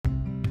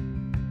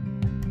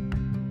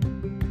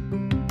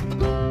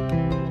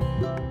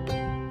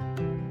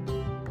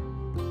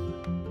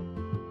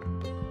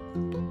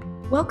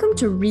Welcome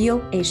to Real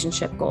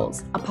Relationship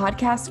Goals, a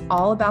podcast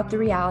all about the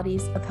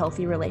realities of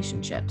healthy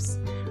relationships.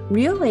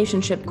 Real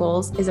Relationship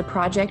Goals is a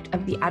project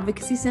of the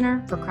Advocacy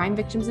Center for Crime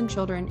Victims and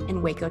Children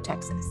in Waco,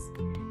 Texas.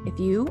 If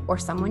you or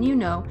someone you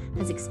know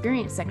has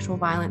experienced sexual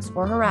violence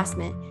or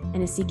harassment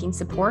and is seeking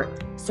support,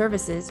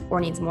 services,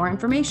 or needs more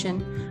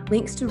information,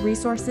 links to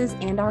resources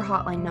and our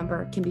hotline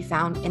number can be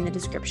found in the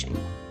description.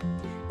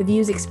 The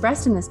views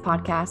expressed in this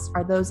podcast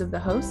are those of the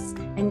hosts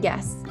and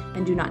guests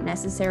and do not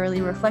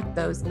necessarily reflect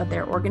those of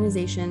their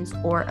organizations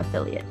or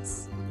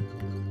affiliates.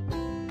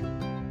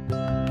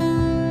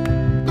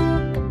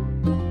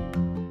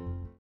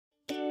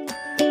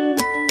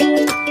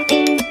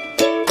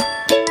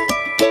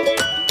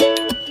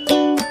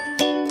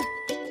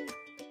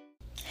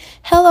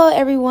 Hello,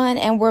 everyone,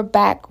 and we're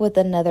back with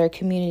another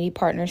Community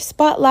Partner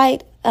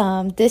Spotlight.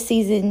 This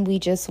season, we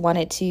just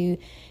wanted to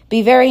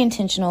be very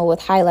intentional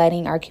with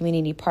highlighting our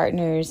community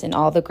partners and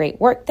all the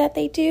great work that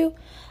they do.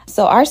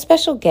 So our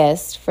special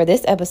guest for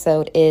this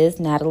episode is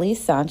Natalie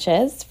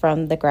Sanchez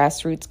from the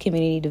Grassroots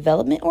Community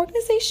Development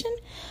Organization.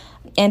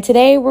 And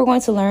today we're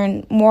going to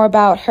learn more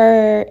about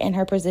her and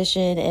her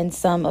position and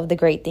some of the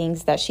great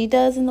things that she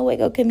does in the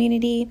Waco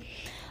community.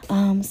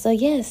 So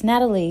yes,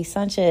 Natalie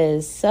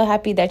Sanchez, so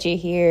happy that you're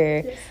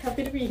here. Yes,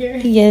 happy to be here.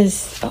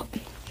 Yes. Oh,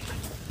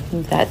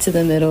 move that to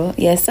the middle.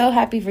 Yes, so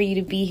happy for you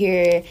to be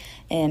here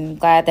and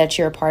glad that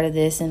you're a part of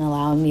this and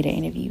allowing me to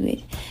interview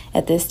it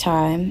at this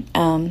time.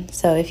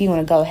 So if you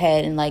want to go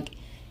ahead and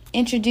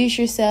introduce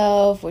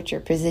yourself, what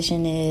your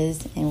position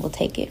is, and we'll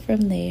take it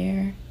from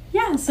there.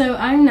 Yeah, so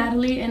I'm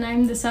Natalie and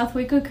I'm the South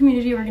Waco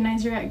Community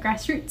Organizer at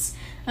Grassroots.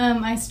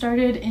 I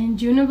started in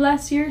June of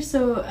last year,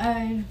 so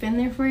I've been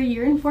there for 1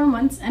 year and 4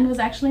 months and was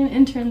actually an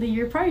intern the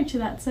year prior to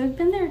that, so I've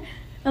been there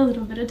a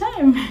little bit of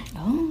time.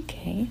 Oh,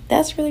 okay.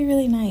 That's really,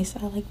 really nice.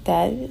 I like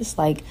that. It's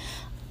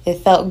it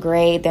felt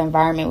great. The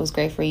environment was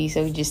great for you,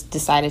 so you just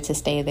decided to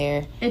stay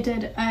there. It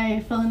did.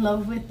 I fell in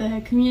love with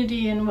the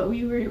community and what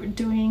we were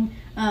doing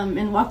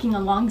and walking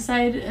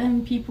alongside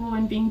people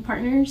and being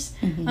partners.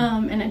 Mm-hmm.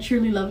 And I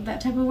truly loved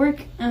that type of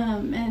work.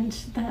 And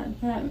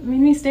that made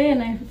me stay,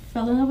 and I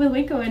fell in love with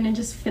Waco, and it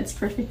just fits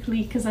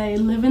perfectly because I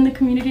live in the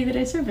community that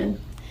I serve in.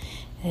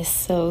 It's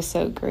so,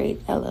 so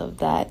great. I love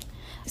that.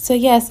 So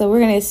we're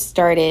going to get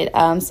started.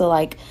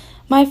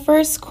 My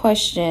first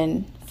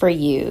question for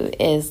you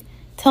is,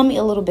 tell me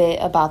a little bit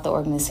about the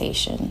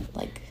organization,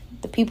 like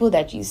the people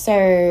that you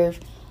serve,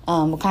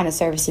 what kind of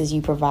services you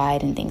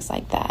provide, and things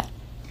like that.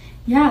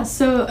 Yeah,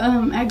 so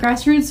at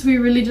Grassroots, we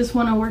really just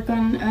want to work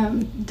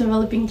on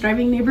developing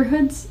thriving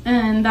neighborhoods,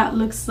 and that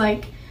looks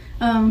like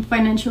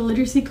financial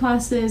literacy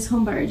classes,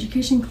 home buyer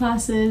education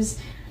classes,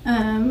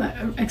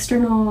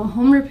 external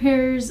home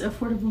repairs,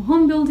 affordable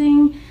home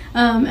building,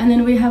 and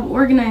then we have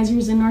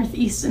organizers in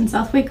Northeast and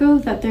South Waco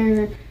that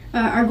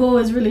our goal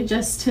is really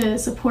just to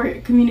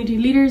support community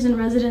leaders and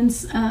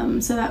residents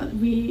so that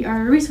we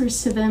are a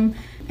resource to them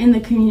in the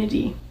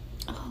community.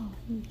 Oh,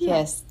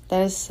 yes,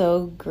 that is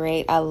so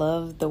great. I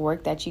love the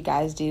work that you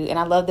guys do. And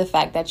I love the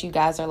fact that you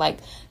guys are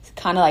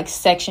kind of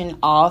sectioned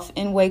off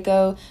in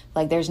Waco.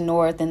 There's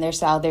north and there's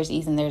south, there's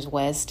east and there's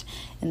west.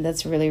 And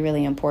that's really,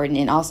 really important.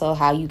 And also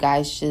how you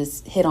guys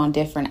just hit on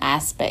different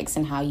aspects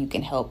and how you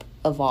can help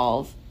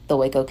evolve the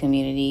Waco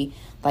community.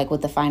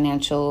 With the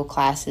financial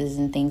classes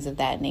and things of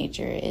that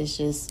nature, is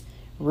just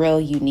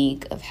real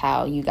unique of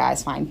how you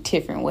guys find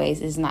different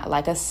ways. It's not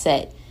like a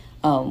set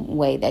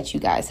way that you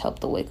guys help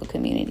the Waco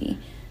community.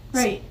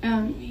 Right.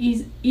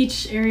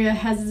 Each area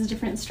has its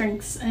different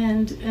strengths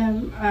and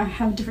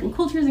have different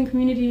cultures and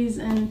communities,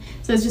 and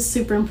so it's just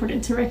super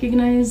important to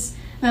recognize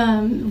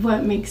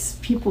what makes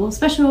people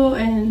special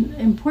and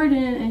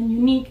important and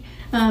unique,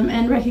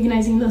 and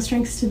recognizing those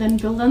strengths to then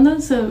build on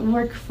those, so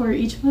work for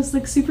each of us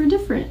looks super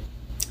different.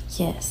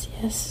 Yes,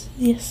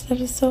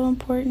 that is so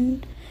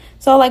important.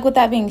 So, with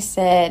that being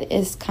said,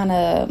 is kind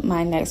of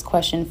my next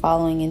question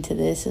following into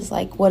this is,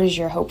 what is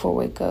your hope for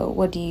Waco?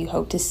 What do you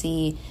hope to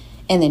see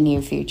in the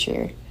near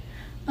future?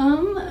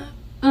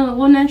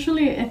 Well,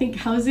 naturally, I think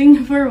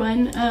housing, for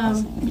one.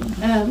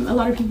 A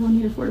lot of people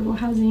need affordable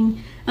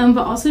housing, but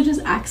also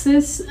just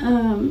access.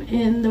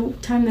 In the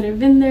time that I've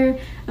been there,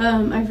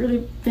 I've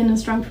really been a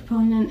strong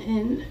proponent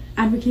in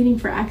advocating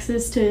for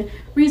access to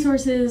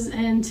resources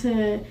and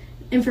to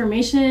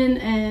information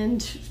and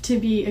to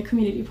be a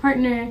community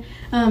partner.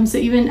 So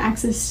even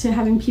access to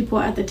having people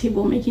at the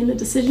table making the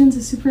decisions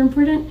is super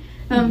important.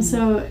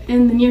 So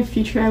in the near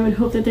future, I would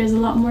hope that there's a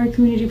lot more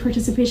community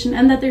participation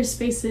and that there's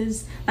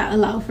spaces that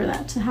allow for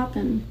that to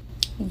happen.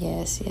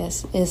 Yes.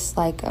 It's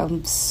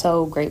I'm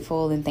so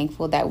grateful and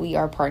thankful that we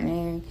are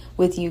partnering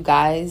with you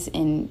guys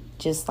and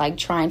just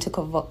trying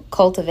to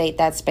cultivate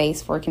that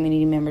space for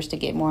community members to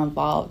get more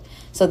involved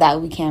so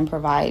that we can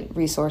provide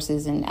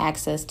resources and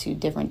access to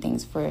different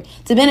things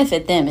to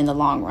benefit them in the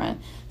long run.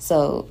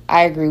 So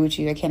I agree with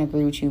you. I can't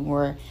agree with you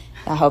more.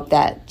 I hope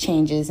that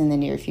changes in the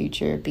near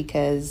future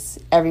because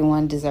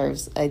everyone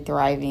deserves a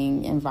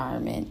thriving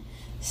environment.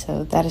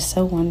 So that is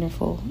so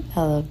wonderful.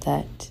 I love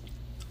that.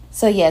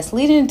 So yes,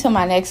 leading into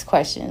my next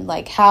question,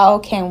 like how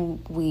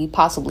can we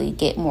possibly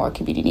get more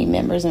community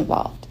members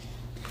involved?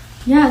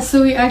 Yeah,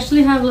 so we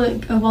actually have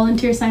like a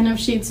volunteer sign-up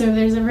sheet. So if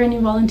there's ever any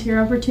volunteer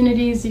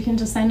opportunities, you can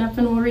just sign up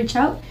and we'll reach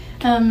out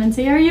and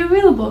say, are you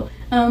available?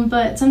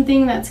 But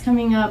something that's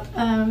coming up,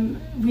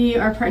 we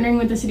are partnering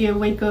with the city of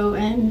Waco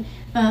and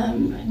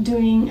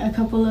doing a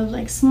couple of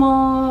like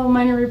small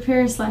minor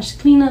repairs /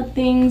 cleanup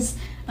things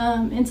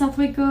in South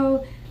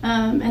Waco.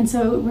 And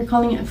so we're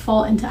calling it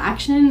Fall into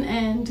Action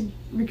and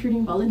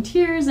recruiting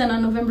volunteers. And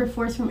on November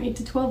 4th from 8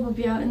 to 12, we'll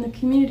be out in the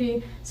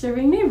community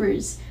serving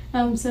neighbors.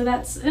 So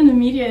that's an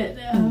immediate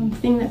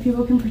thing that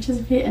people can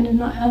participate in. And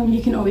not,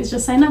 you can always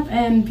just sign up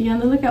and be on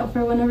the lookout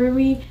for whenever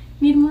we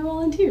need more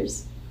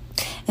volunteers.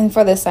 And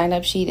for the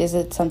sign-up sheet, is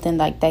it something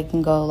like they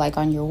can go like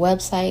on your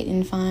website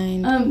and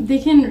find? They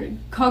can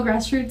call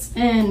Grassroots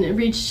and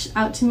reach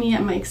out to me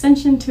at my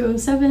extension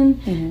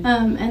 207,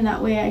 and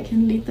that way I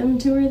can lead them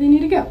to where they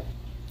need to go.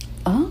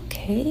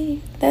 Okay,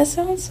 that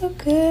sounds so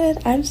good.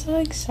 I'm so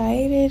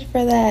excited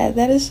for that.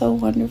 That is so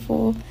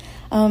wonderful.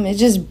 It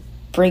just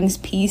brings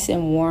peace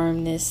and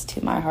warmness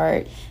to my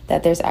heart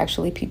that there's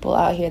actually people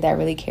out here that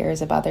really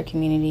cares about their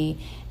community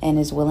and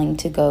is willing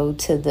to go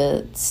to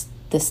the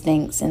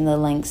stinks and the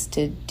lengths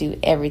to do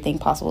everything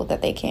possible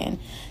that they can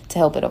to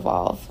help it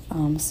evolve.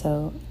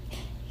 So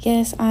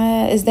yes,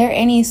 is there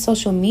any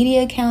social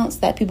media accounts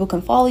that people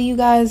can follow you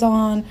guys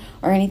on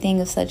or anything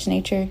of such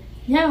nature?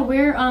 Yeah,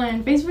 we're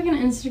on Facebook and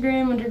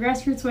Instagram under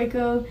Grassroots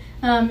Waco.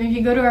 If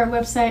you go to our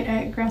website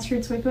at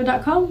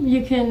grassrootswaco.com,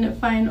 you can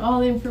find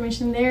all the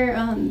information there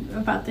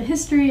about the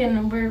history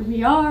and where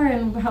we are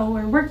and how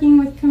we're working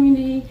with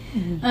community.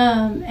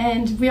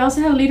 And we also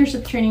have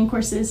leadership training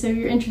courses, so if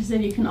you're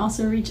interested, you can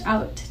also reach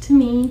out to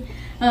me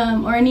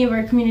or any of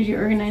our community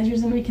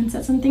organizers, and we can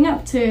set something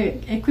up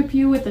to equip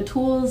you with the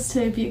tools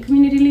to be a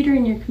community leader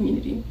in your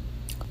community.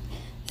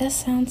 That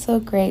sounds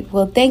so great.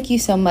 Well, thank you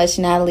so much,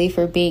 Natalie,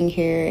 for being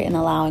here and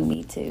allowing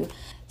me to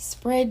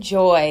spread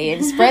joy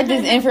and spread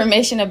this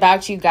information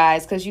about you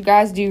guys, because you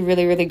guys do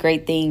really, really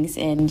great things,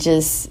 and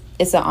just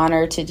it's an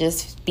honor to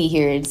just be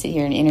here and sit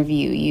here and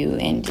interview you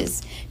and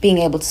just being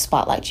able to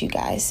spotlight you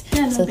guys.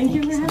 Yeah, so thank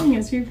you for having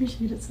us. We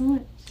appreciate it so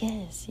much.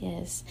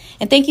 Yes.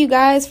 And thank you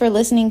guys for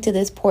listening to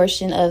this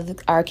portion of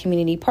our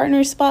Community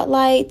Partner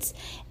Spotlights,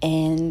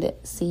 and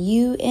see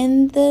you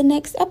in the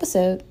next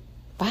episode.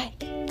 Bye.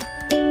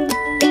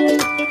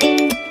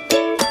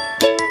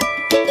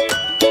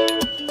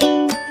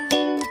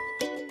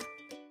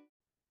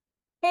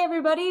 Hey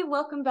everybody,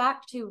 welcome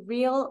back to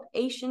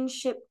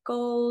Relationship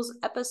Goals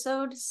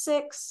episode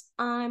 6.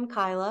 I'm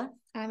Kyla.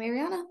 I'm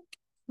Ariana.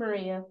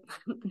 Maria.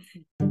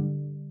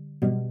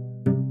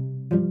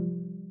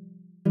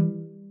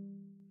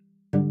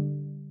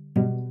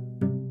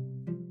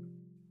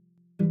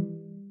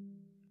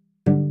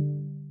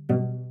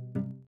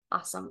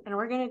 Awesome. And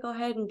we're going to go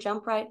ahead and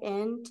jump right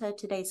into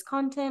today's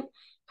content,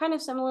 kind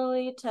of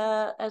similarly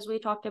to as we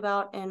talked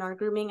about in our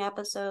grooming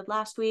episode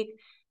last week.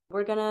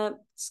 We're going to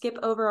skip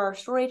over our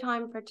story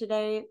time for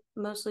today,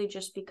 mostly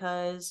just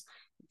because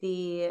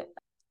the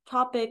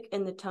topic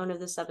and the tone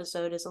of this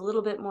episode is a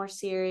little bit more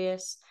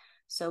serious.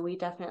 So we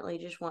definitely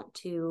just want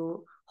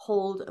to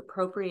hold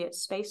appropriate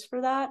space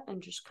for that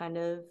and just kind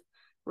of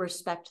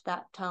respect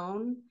that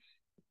tone.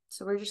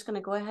 So we're just going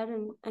to go ahead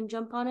and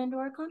jump on into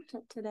our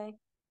content today.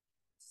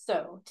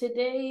 So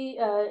today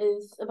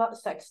is about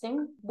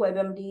sexting.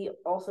 WebMD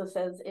also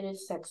says it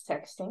is sex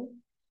texting,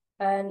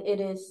 and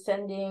it is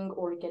sending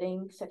or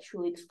getting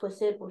sexually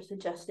explicit or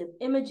suggestive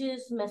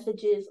images,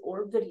 messages,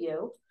 or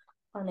video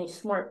on a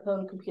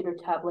smartphone, computer,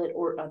 tablet,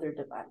 or other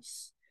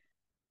device.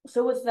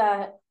 So with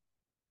that,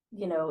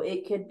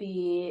 it could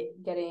be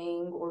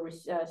getting or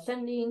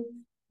sending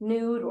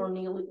nude or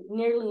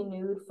nearly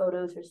nude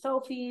photos or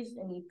selfies,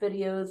 any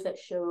videos that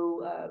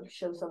show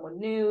someone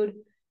nude,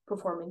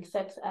 performing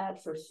sex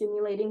acts or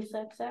simulating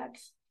sex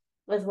acts,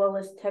 as well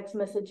as text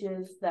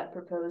messages that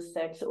propose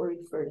sex or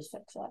refer to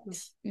sex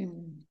acts.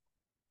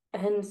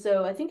 And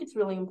so I think it's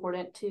really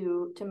important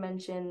to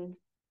mention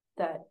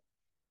that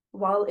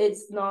while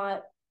it's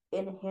not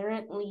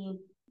inherently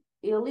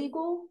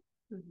illegal,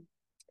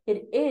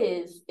 it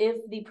is if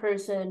the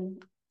person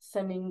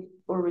sending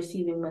or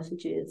receiving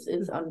messages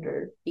is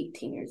under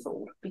 18 years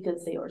old,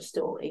 because they are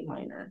still a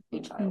minor, a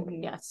child.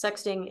 Yeah,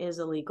 sexting is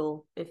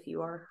illegal if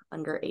you are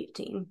under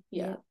 18.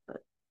 Yeah.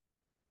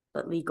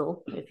 But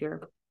legal if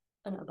you're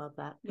above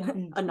that.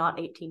 A not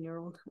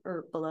 18-year-old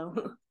or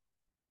below.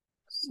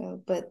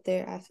 So, but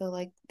I feel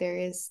like there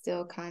is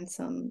still kind of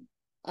some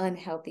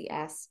unhealthy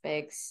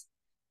aspects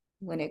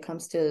when it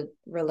comes to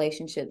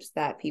relationships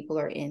that people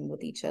are in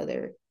with each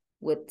other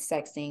with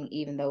sexting,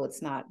 even though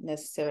it's not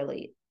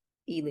necessarily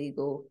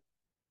illegal,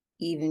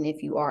 even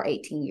if you are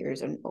 18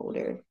 years and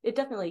older. It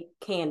definitely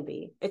can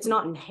be. It's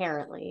not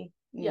inherently.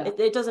 Yeah.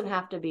 It doesn't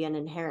have to be an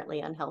inherently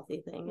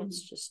unhealthy thing. It's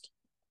just,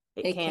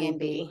 it can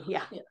be.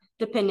 Yeah.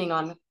 Depending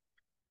on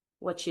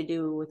what you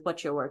do with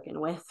what you're working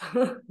with.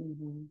 I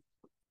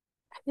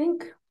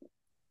think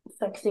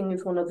sexting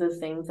is one of those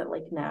things that,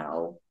 like,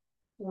 now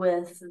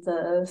with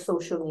the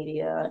social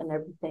media and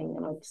everything,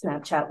 and like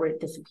Snapchat where it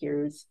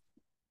disappears,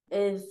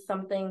 is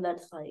something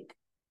that's like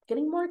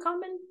getting more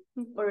common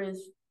or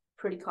is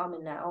pretty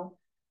common now.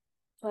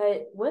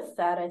 But with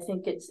that, I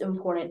think it's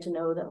important to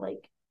know that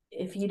like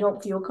if you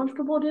don't feel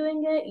comfortable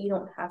doing it, you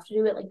don't have to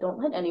do it. Like don't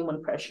let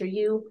anyone pressure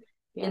you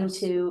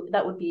into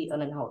that. Would be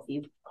an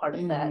unhealthy part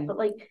of that. But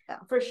like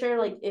for sure,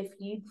 like if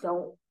you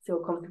don't feel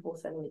comfortable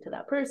sending it to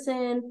that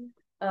person,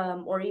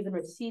 or even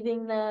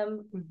receiving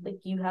them, like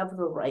you have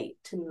the right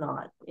to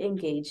not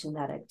engage in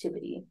that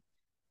activity.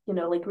 You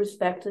know, like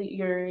respect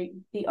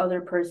the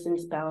other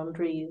person's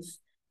boundaries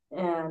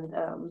and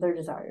their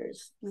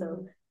desires.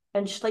 So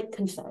and just like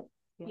consent,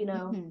 you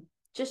know,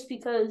 just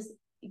because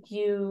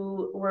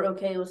you were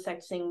okay with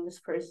sexting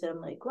this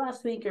person like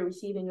last week or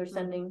receiving or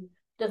sending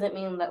doesn't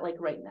mean that like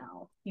right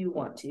now you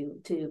want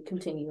to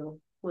continue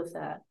with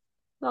that.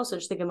 I also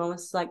just think of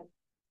moments like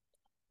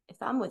if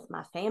I'm with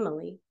my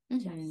family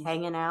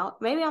hanging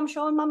out, maybe I'm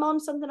showing my mom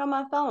something on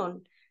my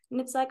phone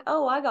and it's like,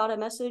 oh, I got a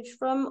message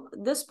from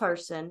this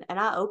person, and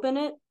I open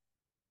it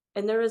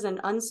and there is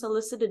an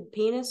unsolicited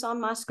penis on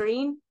my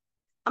screen.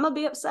 I'm gonna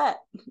be upset.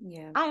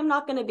 I am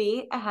not gonna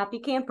be a happy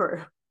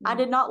camper. I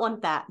did not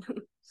want that.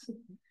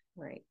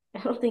 Right. I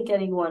don't think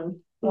anyone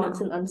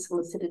wants an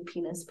unsolicited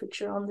penis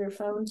picture on their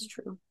phone. It's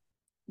true.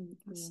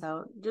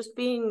 So just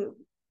being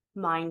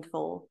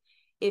mindful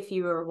if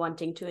you are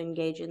wanting to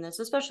engage in this,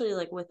 especially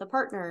like with a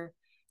partner,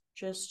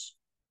 just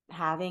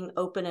having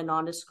open and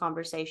honest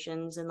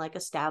conversations and like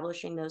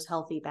establishing those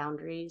healthy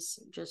boundaries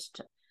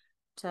just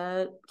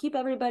to keep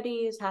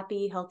everybody as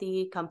happy,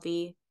 healthy,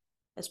 comfy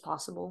as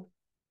possible,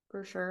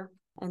 for sure.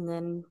 And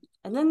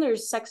then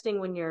there's sexting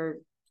when you're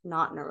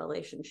not in a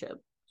relationship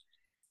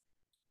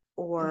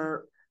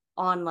or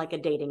on like a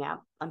dating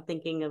app. I'm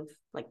thinking of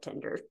like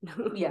Tinder.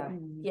 Yeah.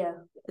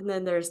 And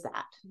then there's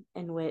that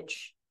in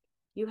which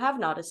you have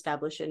not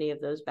established any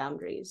of those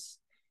boundaries.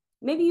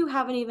 Maybe you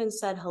haven't even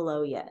said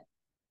hello yet.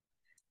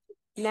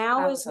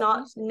 Now is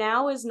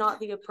not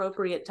the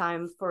appropriate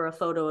time for a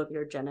photo of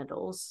your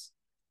genitals.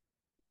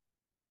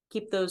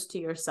 Keep those to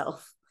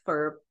yourself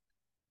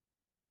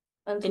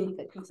until you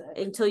get consent.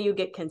 Until you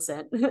get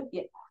consent.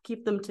 Yeah.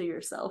 Keep them to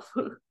yourself.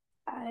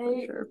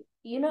 Sure.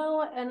 You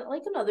know, and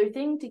like another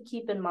thing to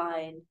keep in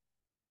mind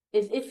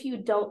is if you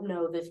don't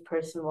know this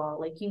person well,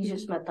 like you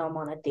just met them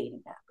on a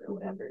dating app or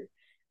whatever,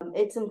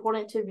 it's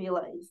important to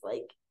realize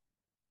like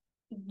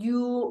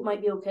you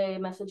might be okay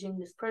messaging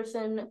this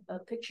person a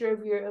picture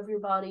of your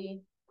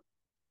body.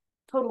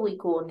 Totally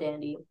cool and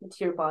dandy.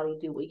 It's your body.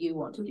 Do what you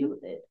want to do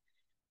with it.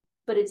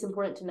 But it's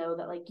important to know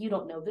that like you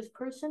don't know this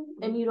person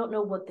and you don't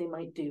know what they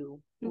might do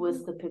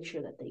with the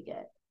picture that they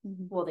get.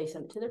 Will they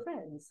send it to their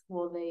friends?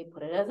 Will they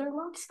put it as their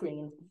lock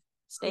screen?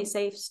 Stay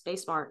safe, stay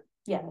smart.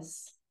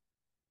 Yes.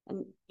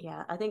 And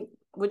yeah, I think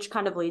which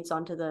kind of leads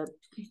on to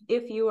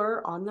if you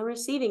are on the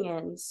receiving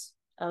ends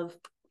of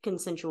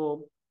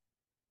consensual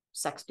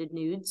sexted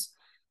nudes,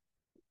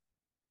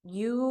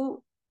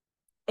 and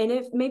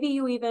if maybe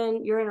you're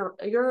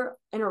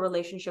in a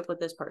relationship with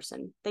this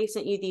person, they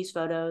sent you these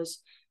photos,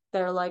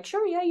 they're like,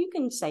 sure, yeah, you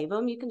can save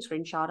them, you can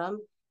screenshot them,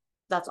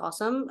 that's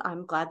awesome,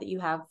 I'm glad that you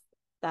have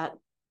that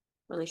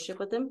relationship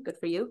with them, good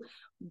for you.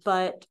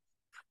 But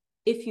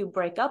if you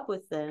break up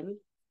with them,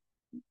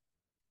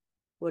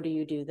 what do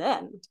you do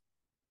then?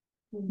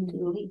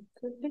 Delete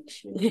the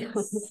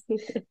pictures.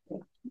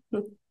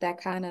 That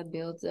kind of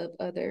builds up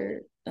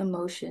other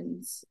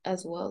emotions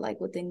as well, like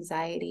with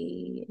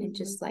anxiety and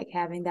just like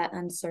having that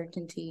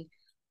uncertainty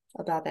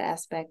about the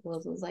aspect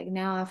was like,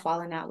 now I've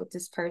fallen out with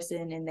this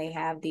person and they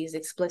have these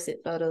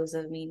explicit photos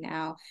of me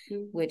now,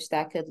 which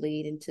that could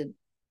lead into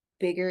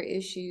bigger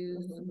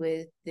issues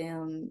with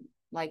them.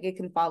 Like it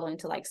can fall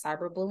into like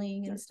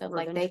cyberbullying and stuff.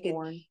 Revenge, like they can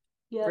porn.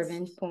 Yes.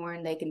 Revenge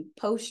porn. They can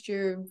post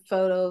your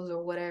photos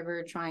or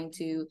whatever, trying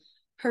to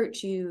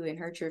hurt you and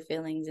hurt your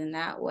feelings in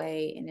that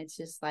way. And it's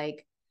just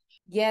like,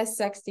 yes,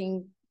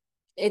 sexting,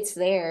 it's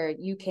there.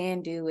 You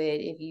can do it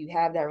if you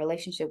have that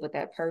relationship with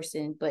that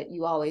person, but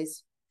you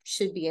always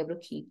should be able to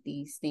keep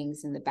these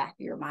things in the back of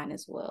your mind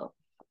as well.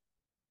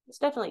 It's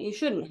definitely, you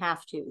shouldn't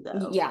have to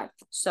though. Yeah.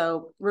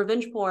 So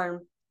revenge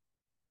porn,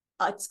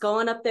 it's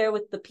going up there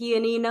with the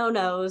P&E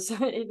no-nos.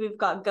 We've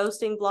got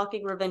ghosting,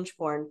 blocking, revenge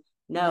porn.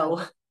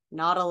 No,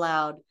 not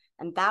allowed.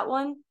 And that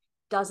one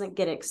doesn't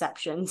get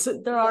exceptions.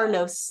 There are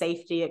no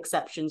safety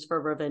exceptions for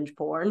revenge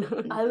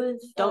porn. I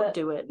was don't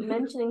do it.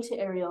 Mentioning to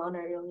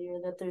Ariana earlier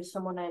that there's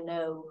someone I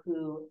know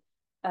who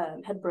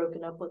had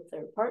broken up with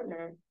their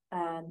partner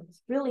and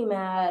was really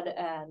mad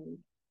and,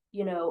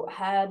 you know,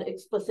 had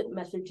explicit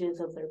messages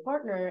of their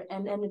partner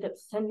and ended up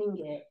sending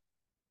it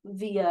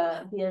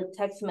via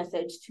text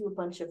message to a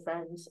bunch of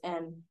friends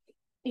and,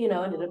 you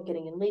know, ended up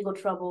getting in legal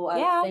trouble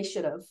as they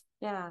should have.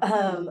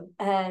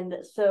 And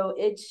so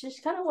it's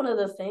just kind of one of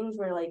those things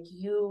where like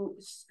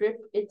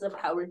it's a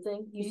power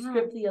thing. You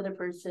strip the other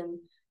person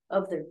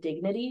of their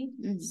dignity.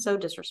 So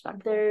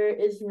disrespectful. There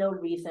is no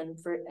reason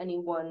for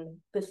anyone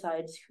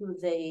besides who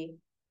they,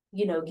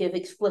 you know, give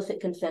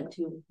explicit consent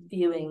to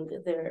viewing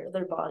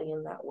their body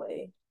in that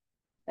way.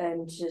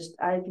 And just,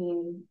 I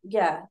mean,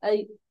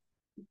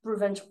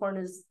 revenge porn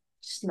is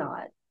just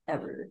not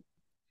ever.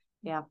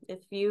 Yeah, if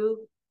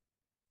you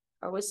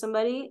are with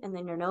somebody and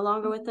then you're no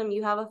longer with them,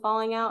 you have a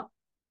falling out,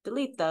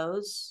 delete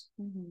those.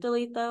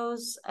 Delete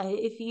those.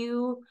 If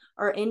you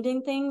are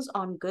ending things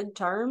on good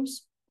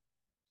terms,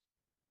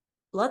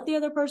 let the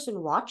other person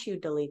watch you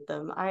delete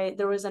them.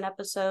 There was an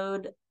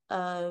episode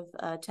of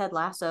Ted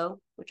Lasso,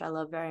 which I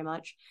love very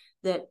much,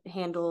 that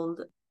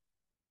handled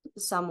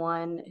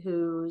someone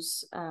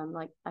who's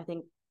like, I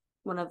think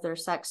one of their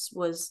sex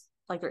was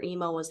like their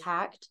email was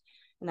hacked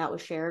and that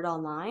was shared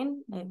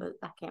online. I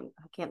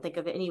can't think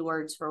of any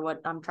words for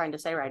what I'm trying to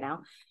say right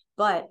now,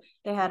 but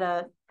they had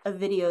a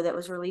video that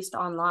was released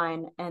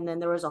online, and then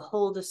there was a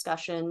whole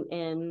discussion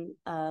in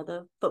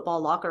the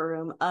football locker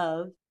room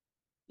of,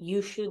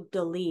 you should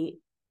delete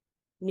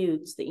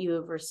nudes that you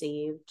have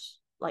received,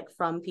 like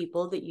from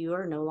people that you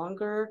are no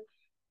longer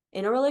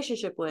in a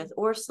relationship with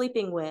or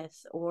sleeping with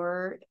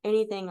or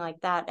anything like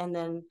that. And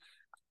then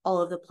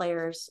all of the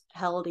players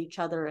held each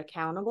other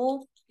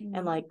accountable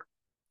and like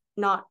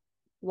not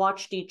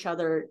watched each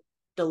other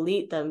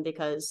delete them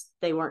because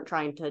they weren't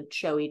trying to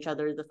show each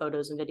other the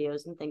photos and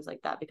videos and things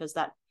like that, because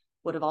that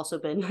would have also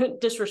been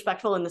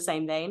disrespectful in the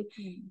same vein.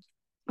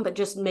 But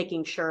just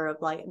making sure of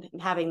like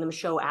having them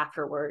show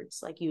afterwards,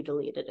 like you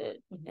deleted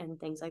it and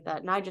things like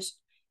that. And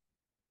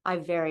I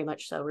very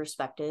much so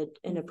respected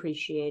and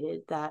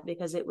appreciated that,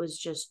 because it was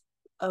just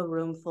a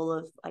room full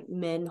of like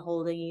men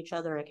holding each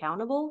other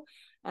accountable.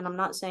 And I'm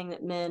not saying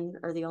that men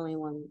are the only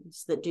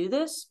ones that do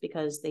this,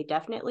 because they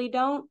definitely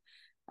don't.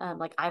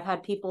 Like I've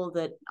had people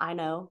that I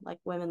know, like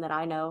women that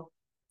I know,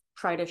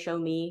 try to show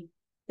me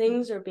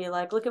things or be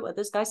like, look at what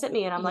this guy sent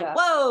me, and I'm like,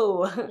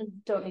 whoa,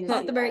 don't need to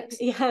Pump see the brakes.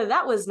 Yeah,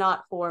 that was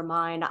not for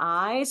mine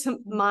eyes,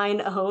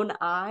 mine own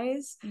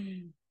eyes.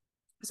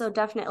 So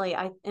definitely,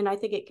 I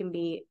think it can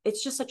be,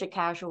 it's just such a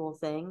casual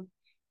thing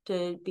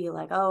to be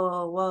like,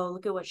 oh, whoa,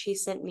 look at what she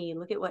sent me,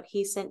 look at what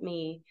he sent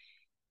me.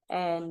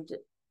 And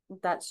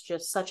that's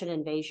just such an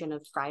invasion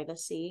of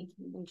privacy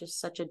and just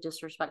such a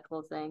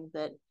disrespectful thing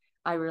that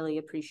I really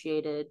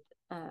appreciated,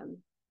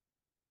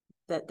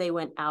 that they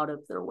went out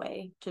of their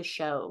way to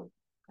show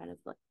kind of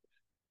like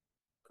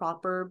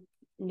proper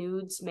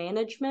nudes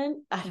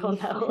management. I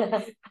don't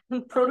know.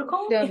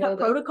 Protocol?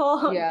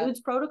 Protocol. Yeah.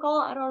 Nudes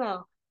protocol? I don't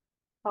know.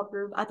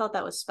 Proper. I thought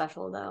that was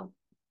special though.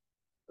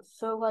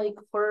 So like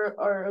for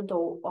our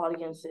adult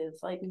audiences,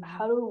 like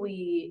how do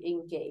we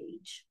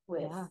engage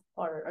with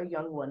our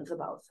young ones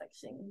about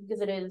sexting?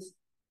 Because it is,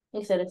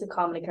 like I said, it's a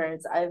common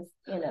occurrence. I've,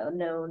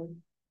 known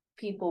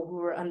people who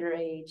were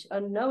underage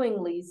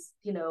unknowingly,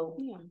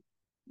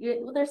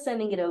 they're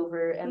sending it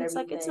over and it's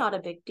everything. Like, it's not a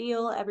big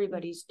deal.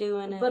 Everybody's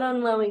doing it. But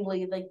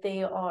unknowingly, like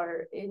they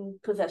are in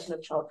possession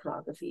of child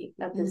pornography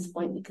at this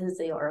point, because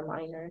they are a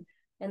minor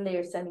and they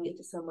are sending it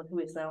to someone who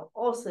is now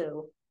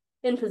also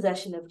in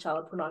possession of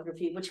child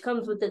pornography, which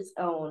comes with its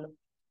own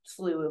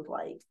slew of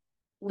like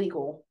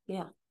legal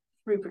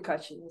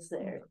repercussions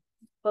there.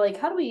 But like,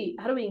 how do we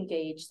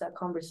engage that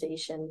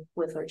conversation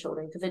with our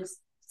children? Because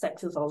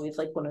sex is always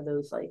like one of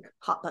those like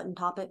hot button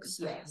topics.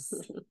 Yes.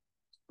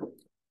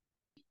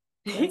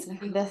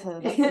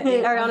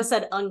 Ariana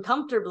said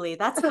uncomfortably.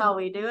 That's how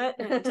we do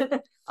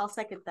it. I'll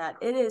second that.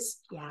 It is,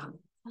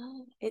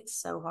 it's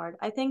so hard.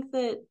 I think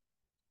that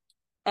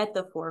at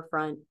the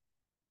forefront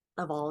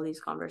of all of these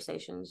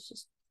conversations,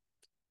 just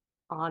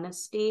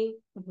honesty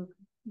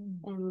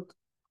and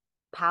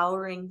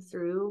powering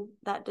through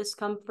that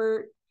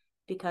discomfort,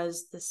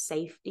 because the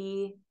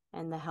safety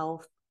and the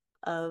health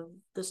of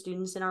the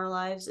students in our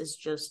lives is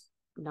just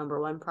number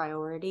one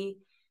priority.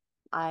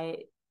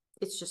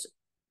 It's just,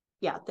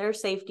 their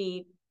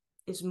safety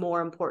is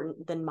more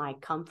important than my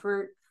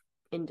comfort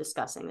in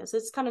discussing this.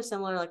 It's kind of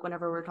similar, like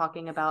whenever we're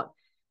talking about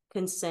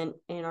consent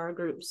in our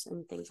groups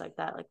and things like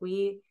that. Like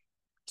we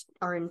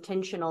are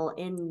intentional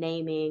in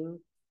naming,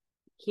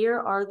 here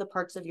are the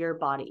parts of your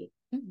body.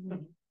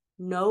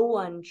 No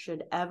one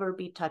should ever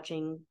be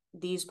touching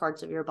these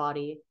parts of your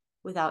body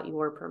without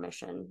your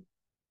permission.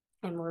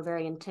 And we're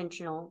very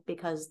intentional,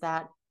 because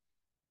that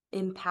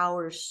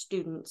empowers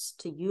students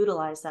to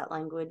utilize that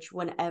language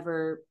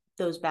whenever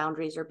those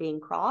boundaries are being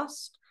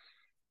crossed.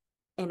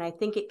 And I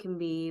think it can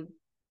be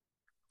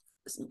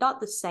not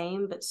the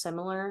same, but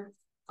similar,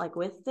 like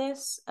with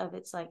this, of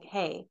it's like,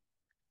 hey,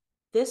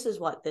 this is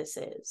what this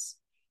is.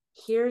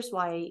 Here's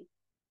why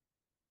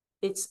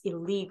it's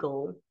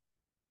illegal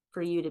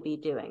for you to be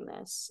doing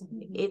this.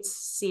 It's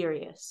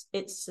serious.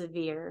 It's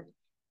severe.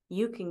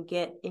 You can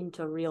get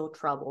into real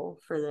trouble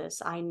for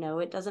this. I know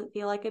it doesn't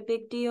feel like a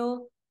big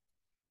deal,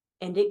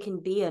 and it can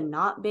be a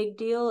not big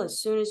deal as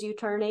soon as you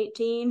turn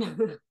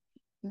 18.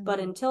 But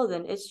until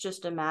then, it's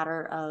just a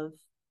matter of,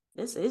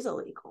 this is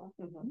illegal.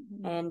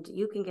 And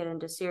you can get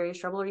into serious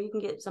trouble, or you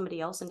can get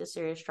somebody else into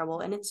serious trouble,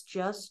 and it's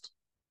just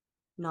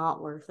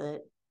not worth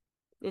it.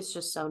 It's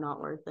just so not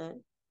worth it.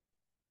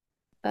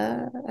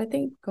 I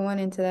think going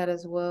into that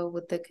as well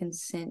with the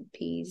consent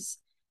piece,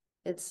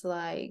 it's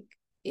like,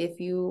 if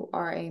you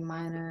are a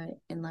minor,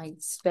 and like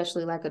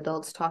especially like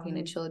adults talking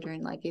to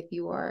children, like if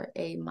you are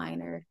a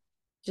minor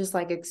just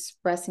like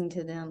expressing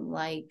to them,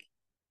 like,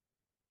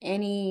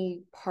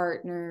 any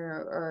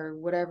partner or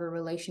whatever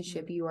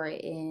relationship you are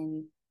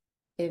in,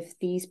 if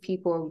these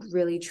people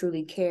really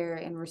truly care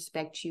and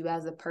respect you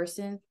as a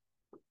person,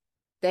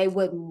 they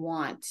wouldn't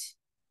want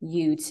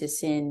you to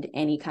send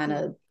any kind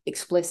of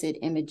explicit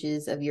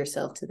images of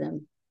yourself to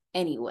them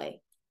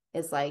anyway.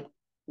 It's like,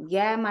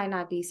 yeah, it might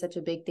not be such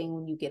a big thing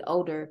when you get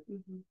older,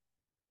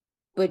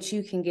 but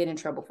you can get in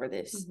trouble for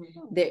this.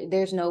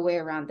 There's no way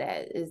around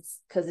that. It's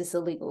because it's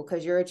illegal,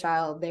 because you're a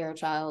child, they're a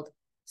child.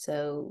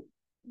 So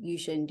you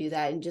shouldn't do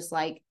that. And just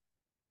like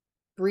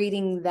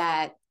breeding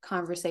that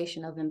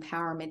conversation of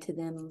empowerment to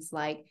them is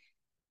like,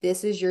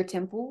 this is your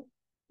temple.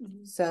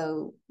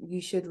 So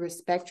you should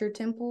respect your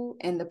temple,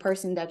 and the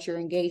person that you're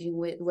engaging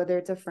with, whether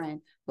it's a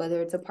friend,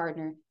 whether it's a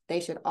partner,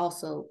 they should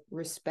also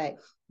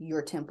respect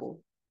your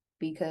temple,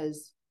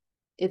 because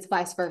it's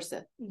vice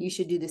versa. You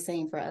should do the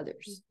same for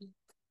others.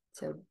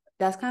 So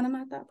that's kind of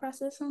my thought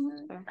process on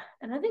that.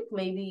 And I think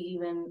maybe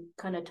even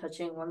kind of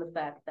touching on the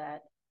fact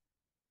that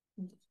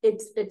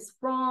it's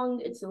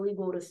wrong, it's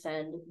illegal to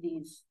send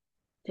these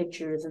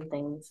pictures and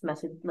things,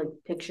 message like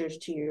pictures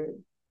to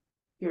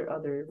your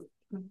other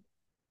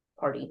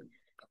party,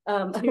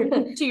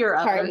 to your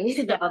party,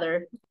 to the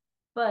other,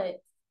 but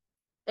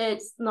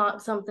it's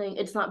not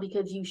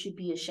because you should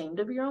be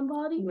ashamed of your own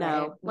body.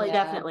 No, like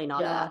definitely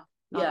not that.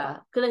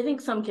 Because I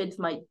think some kids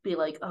might be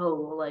like,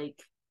 oh, like,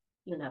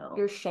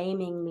 you're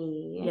shaming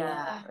me.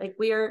 Yeah, like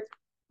we are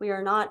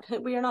not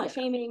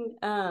shaming.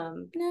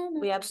 No.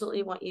 We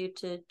absolutely want you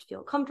to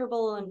feel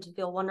comfortable and to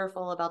feel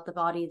wonderful about the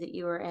body that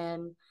you are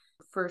in,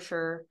 for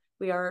sure.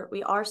 We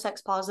are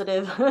sex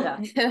positive.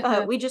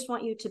 We just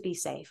want you to be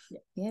safe.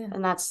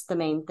 And that's the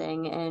main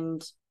thing.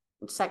 And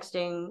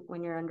sexting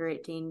when you're under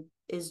 18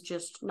 is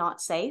just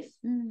not safe.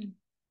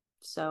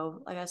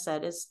 So like I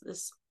said, it's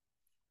this,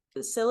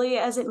 as silly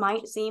as it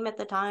might seem at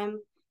the time,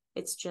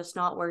 it's just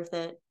not worth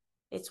it.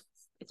 It's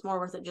more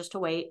worth it just to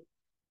wait,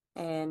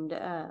 and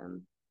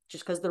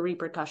just because the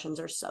repercussions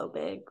are so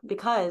big.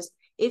 Because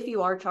if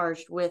you are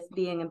charged with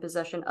being in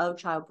possession of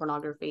child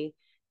pornography,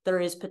 there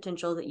is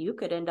potential that you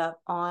could end up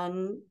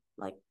on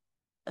like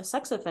a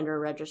sex offender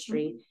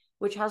registry,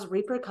 which has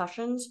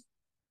repercussions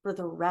for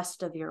the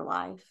rest of your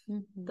life.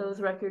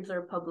 Those records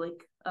are public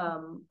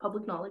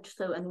knowledge,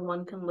 so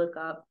anyone can look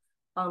up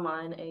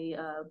online a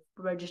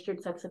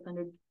registered sex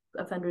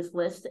offenders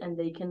list, and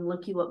they can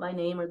look you up by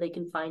name, or they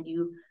can find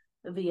you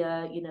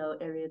via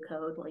area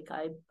code. Like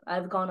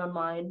I've gone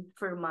online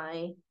for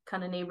my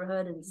kind of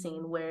neighborhood and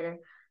seen where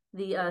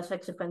the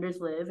sex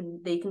offenders live,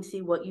 and they can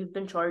see what you've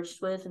been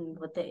charged with and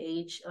what the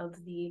age of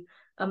the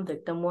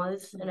victim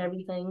was and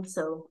everything.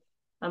 So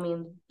I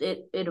mean,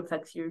 it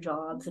affects your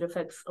jobs, it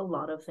affects a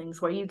lot of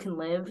things where you can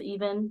live.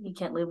 Even you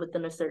can't live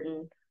within a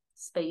certain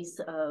space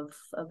of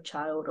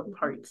child or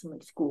parks and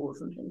like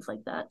schools and things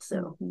like that.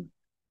 So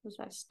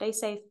stay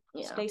safe,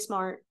 stay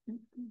smart.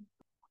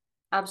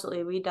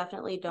 Absolutely. We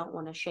definitely don't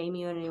want to shame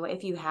you in any way.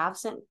 If you've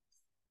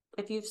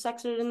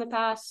sexted in the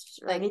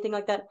past or anything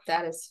like that,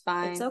 that is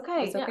fine. It's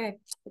okay.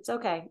 It's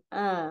okay.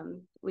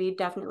 We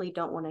definitely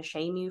don't want to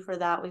shame you for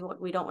that.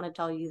 We don't want to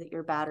tell you that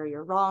you're bad or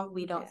you're wrong.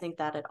 We don't think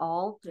that at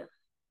all.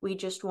 We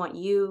just want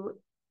you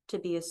to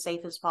be as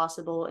safe as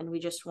possible, and we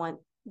just want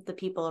the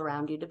people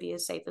around you to be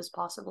as safe as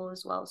possible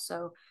as well.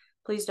 So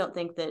please don't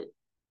think that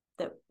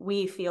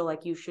we feel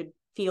like you should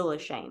feel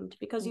ashamed,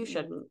 because you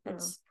shouldn't.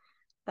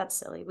 That's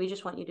silly. We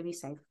just want you to be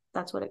safe.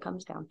 That's what it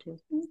comes down to.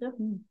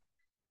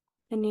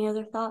 Any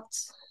other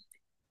thoughts?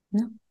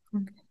 No.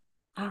 Okay.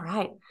 All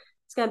right.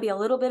 It's going to be a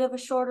little bit of a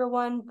shorter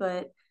one,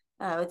 but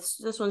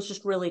this one's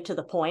just really to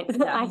the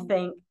point, I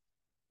think.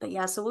 But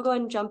yeah, so we'll go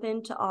ahead and jump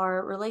into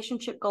our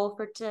relationship goal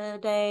for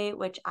today,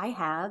 which I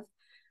have.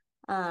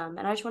 And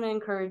I just want to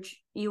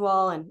encourage you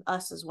all, and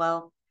us as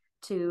well,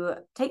 to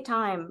take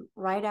time,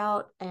 write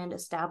out and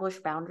establish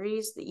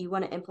boundaries that you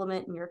want to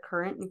implement in your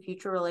current and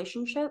future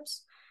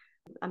relationships.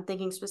 I'm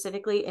thinking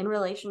specifically in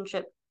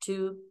relationship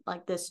to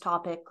like this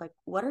topic, like,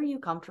 what are you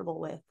comfortable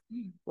with?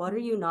 What are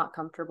you not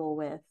comfortable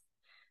with?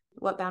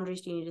 What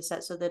boundaries do you need to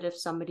set, so that if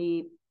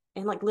somebody,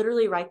 and like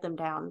literally write them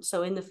down.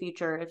 So in the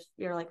future, if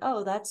you're like,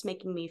 oh, that's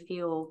making me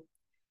feel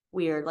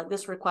weird, like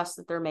this request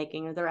that they're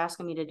making, or they're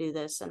asking me to do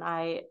this, and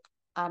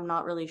I'm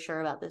not really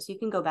sure about this, you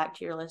can go back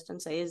to your list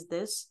and say, is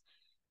this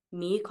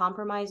me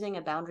compromising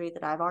a boundary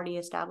that I've already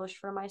established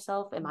for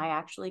myself? Am I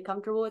actually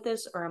comfortable with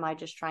this, or am I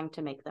just trying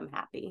to make them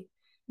happy?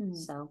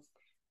 So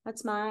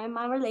that's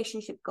my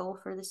relationship goal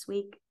for this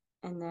week.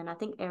 And then I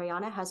think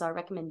Ariana has our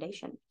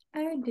recommendation.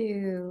 I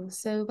do.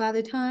 So by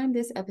the time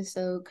this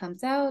episode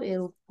comes out,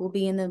 will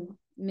be in the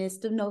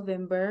midst of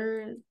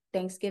November,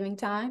 Thanksgiving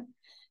time.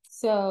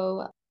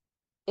 So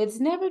it's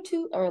never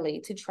too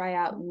early to try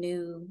out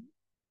new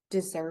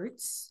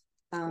desserts,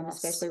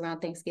 especially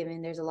around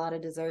Thanksgiving. There's a lot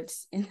of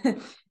desserts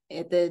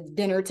at the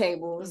dinner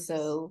table.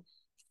 So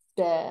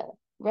the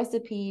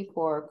recipe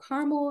for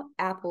caramel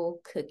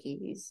apple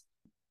cookies,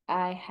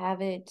 I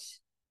have it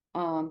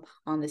on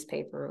this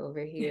paper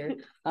over here.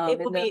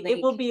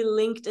 It will be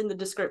linked in the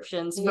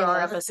descriptions for our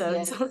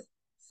episodes.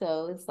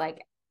 So it's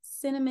like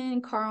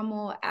cinnamon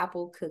caramel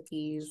apple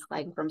cookies,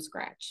 like from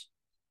scratch.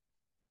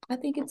 I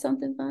think it's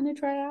something fun to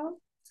try out.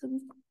 So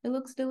it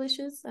looks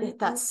delicious.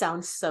 That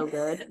sounds so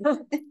good.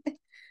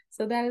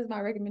 So that is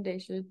my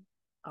recommendation.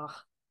 Oh,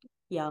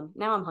 yum.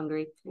 Now I'm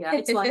hungry. Yeah.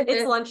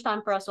 It's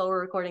lunchtime for us while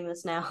we're recording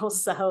this now,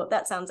 so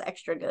that sounds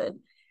extra good.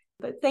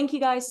 But thank you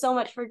guys so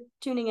much for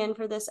tuning in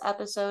for this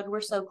episode.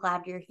 We're so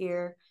glad you're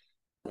here.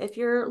 If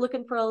you're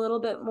looking for a little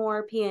bit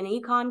more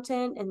P&E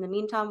content in the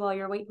meantime, while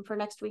you're waiting for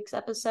next week's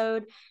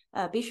episode,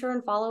 be sure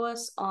and follow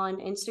us on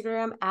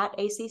Instagram at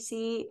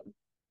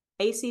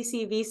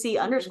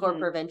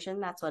ACCVC_prevention.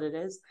 That's what it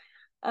is.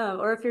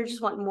 Or if you're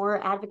just wanting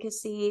more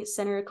advocacy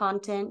center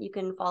content, you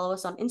can follow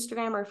us on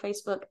Instagram or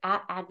Facebook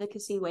at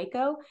Advocacy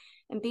Waco.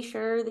 And be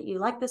sure that you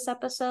like this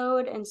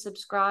episode and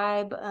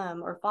subscribe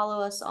or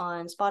follow us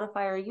on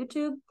Spotify or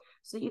YouTube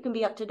so that you can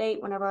be up to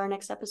date whenever our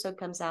next episode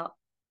comes out.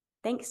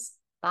 Thanks.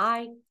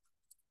 Bye.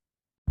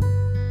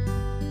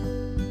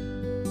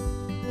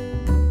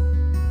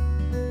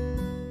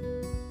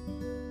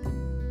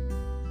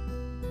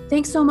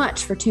 Thanks so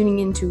much for tuning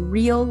in to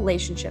Real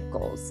Relationship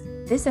Goals.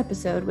 This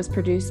episode was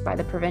produced by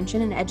the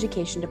Prevention and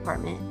Education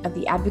Department of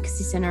the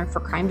Advocacy Center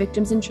for Crime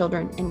Victims and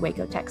Children in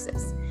Waco,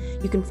 Texas.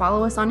 You can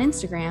follow us on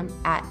Instagram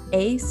at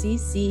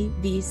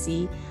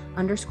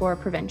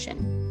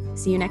ACCVC_prevention.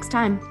 See you next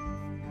time.